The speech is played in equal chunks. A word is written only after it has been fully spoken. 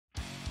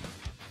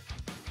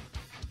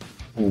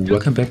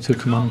Welcome back to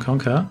Command &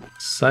 Conquer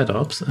Side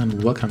Ops,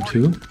 and welcome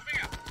to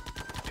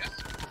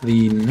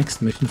the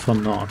next mission for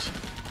Nod.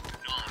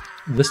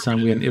 This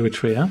time we're in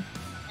Eritrea.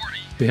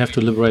 We have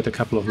to liberate a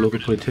couple of local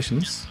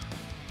politicians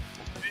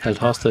held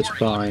hostage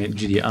by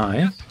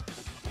GDI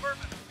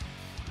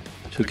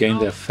to gain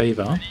their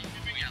favor.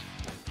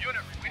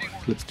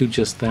 Let's do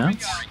just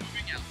that.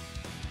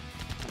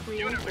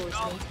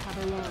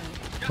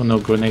 Oh no,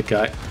 grenade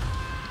guy.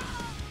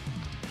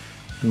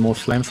 And more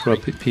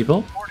flamethrower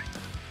people.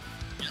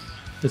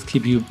 Let's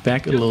keep you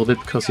back a little bit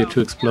because you're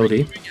too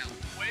explodey.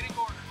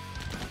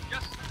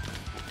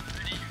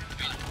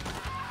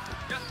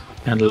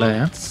 And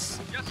let's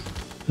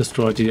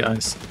destroy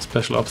GDI's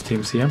special ops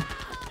teams here.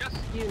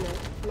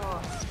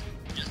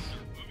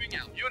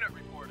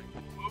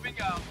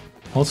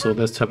 Also,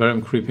 there's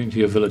Tiberian creeping into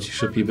your village. You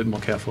should be a bit more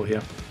careful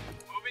here.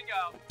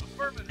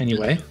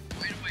 Anyway,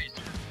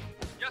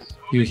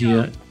 you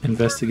here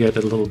investigate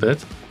a little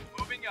bit.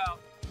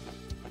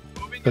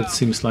 That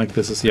seems like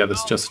this is, yeah, this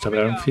is just a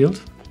Tiberian field.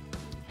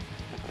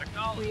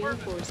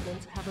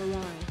 Reinforcements have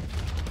arrived.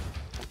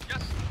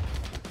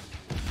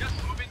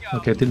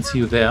 Okay, didn't see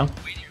you there.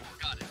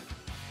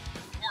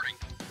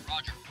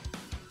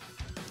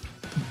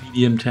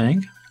 Medium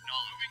tank.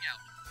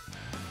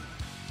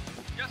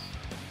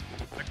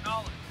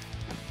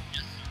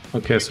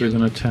 Okay, so we're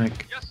gonna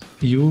attack.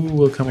 You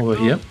will come over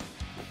here.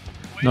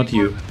 Not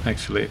you,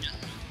 actually.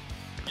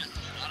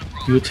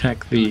 You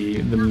attack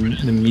the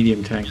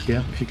medium tank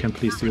here, if you can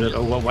please do that.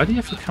 Oh, well, why do you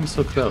have to come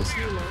so close?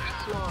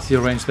 Is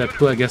your range that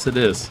poor? I guess it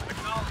is.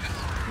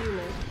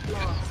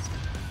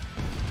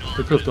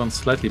 We could have done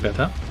slightly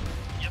better.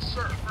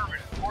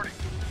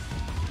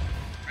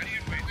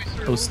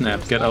 Oh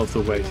snap, get out of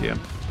the way here.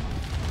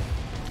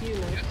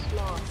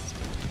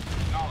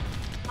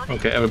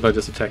 Okay, everybody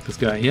just attack this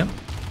guy here.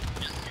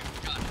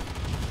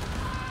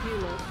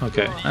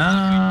 Okay,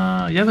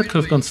 yeah, that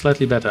could have gone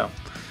slightly better.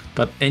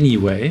 But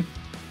anyway,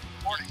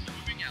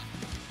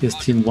 here's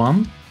Team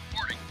 1,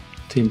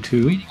 Team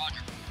 2,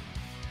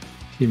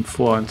 Team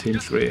 4 and Team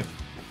 3.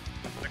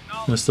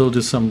 We'll still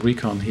do some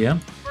recon here.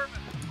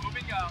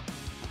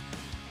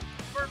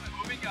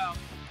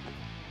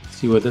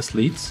 See where this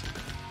leads.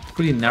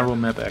 Pretty narrow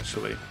map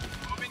actually.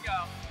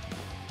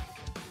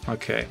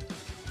 Okay.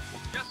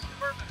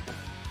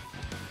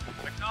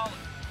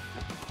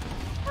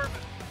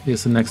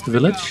 Here's the next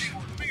village.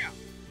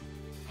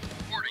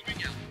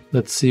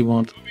 Let's see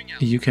what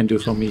you can do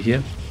for me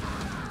here.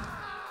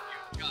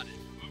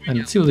 And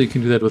let's see whether you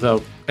can do that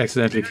without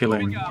accidentally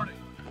killing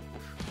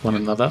one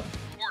another.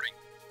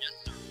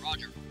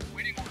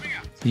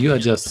 You are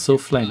just so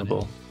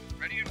flammable.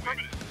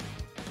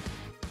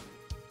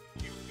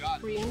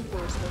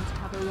 Reinforcements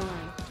have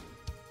arrived.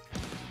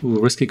 Ooh,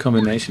 risky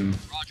combination.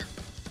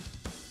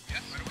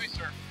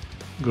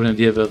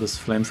 Grenadier versus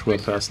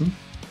flamethrower person.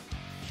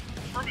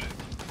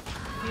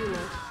 Unit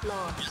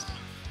lost.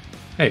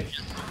 Hey,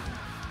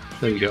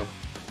 there you go.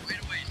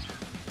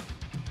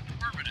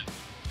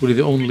 Really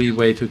the only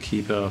way to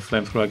keep a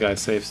flamethrower guy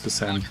safe is to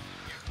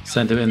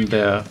send him in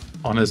there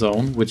on his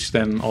own, which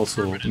then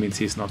also means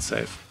he's not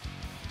safe.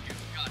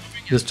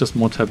 There's just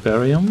more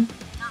Tiberium.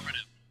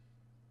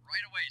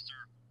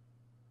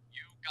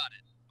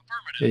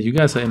 Yeah, you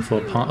guys are in for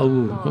a part.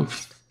 Oh,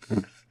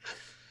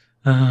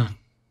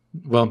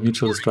 well,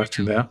 mutual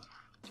destruction there.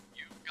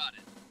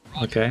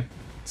 Okay,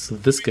 so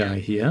this guy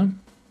here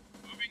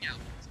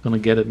is gonna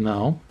get it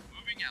now.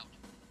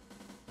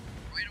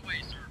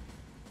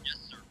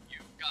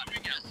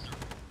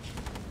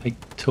 I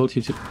told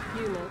you to.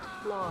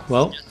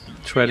 Well,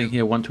 trailing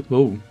here 1, 2.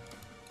 Oh,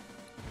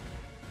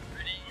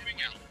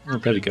 oh,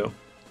 there we go.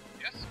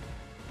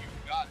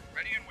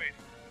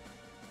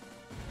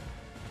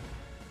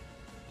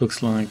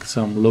 Looks like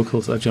some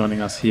locals are joining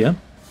us here.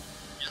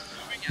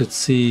 Let's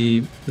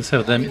see. Let's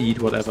have them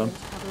eat whatever.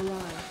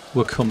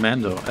 We're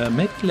commando.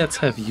 Maybe let's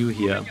have you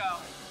here.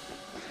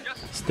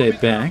 Stay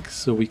back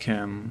so we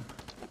can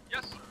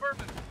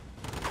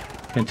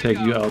take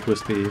you out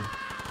with the.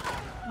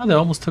 Oh, they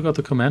almost took out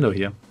the commando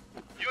here.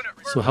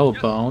 So how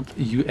about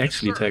you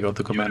actually take out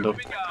the commando?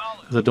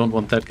 Because I don't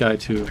want that guy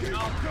to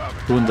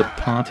ruin the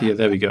party.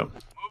 There we go.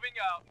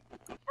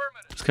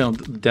 It's kind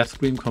of death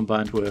scream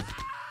combined with.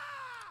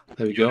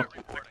 There we go.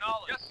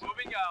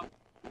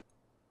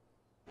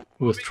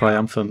 With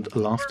triumphant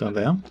laughter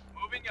there.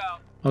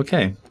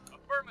 Okay.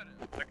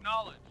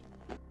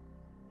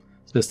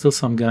 There's still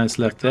some guys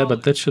left there,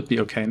 but that should be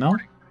okay now.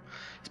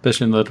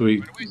 Especially now that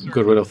we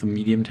got rid of the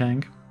medium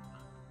tank.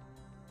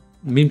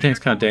 Medium tank's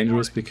kind of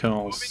dangerous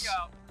because,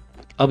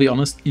 I'll be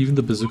honest, even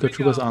the bazooka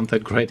troopers aren't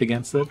that great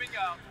against it.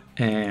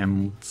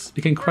 And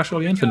it can crush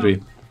all your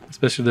infantry.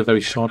 Especially the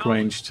very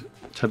short-ranged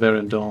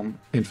Tiberian Dawn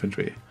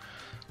infantry.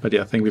 But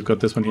yeah, I think we've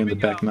got this one here in the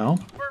back now.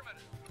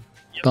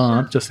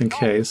 But just in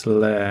case,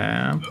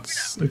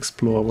 let's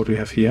explore what we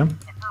have here.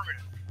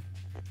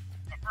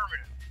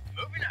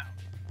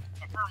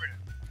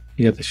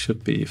 Yeah, this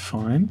should be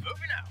fine.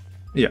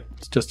 Yeah,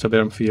 it's just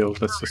Tiberian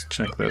field. Let's just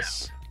check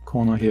this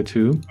corner here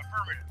too.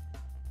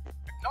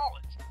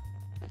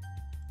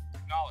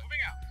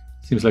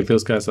 Seems like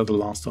those guys are the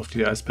last of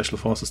GDI Special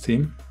Forces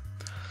team.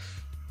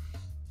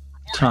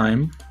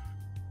 Time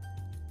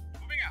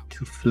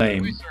to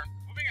flame.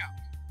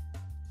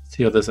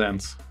 See how this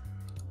ends.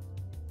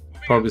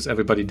 Probably is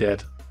everybody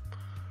dead.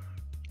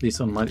 At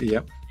least on my...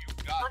 Yep.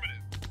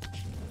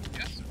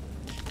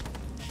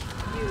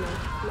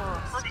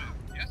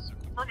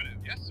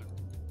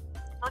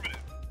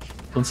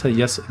 Don't say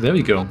yes. There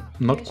we go.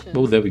 Not...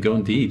 Oh, there we go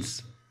indeed.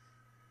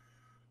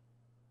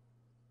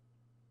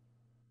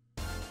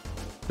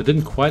 It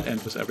didn't quite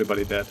end with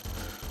everybody dead.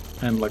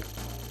 And like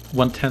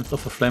 1/10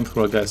 of the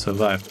flamethrower guys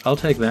survived. I'll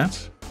take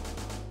that.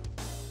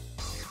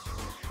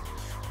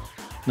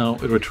 Now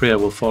Eritrea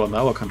will fall under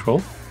our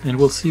control. And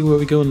we'll see where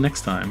we go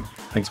next time.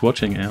 Thanks for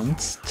watching and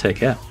take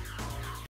care.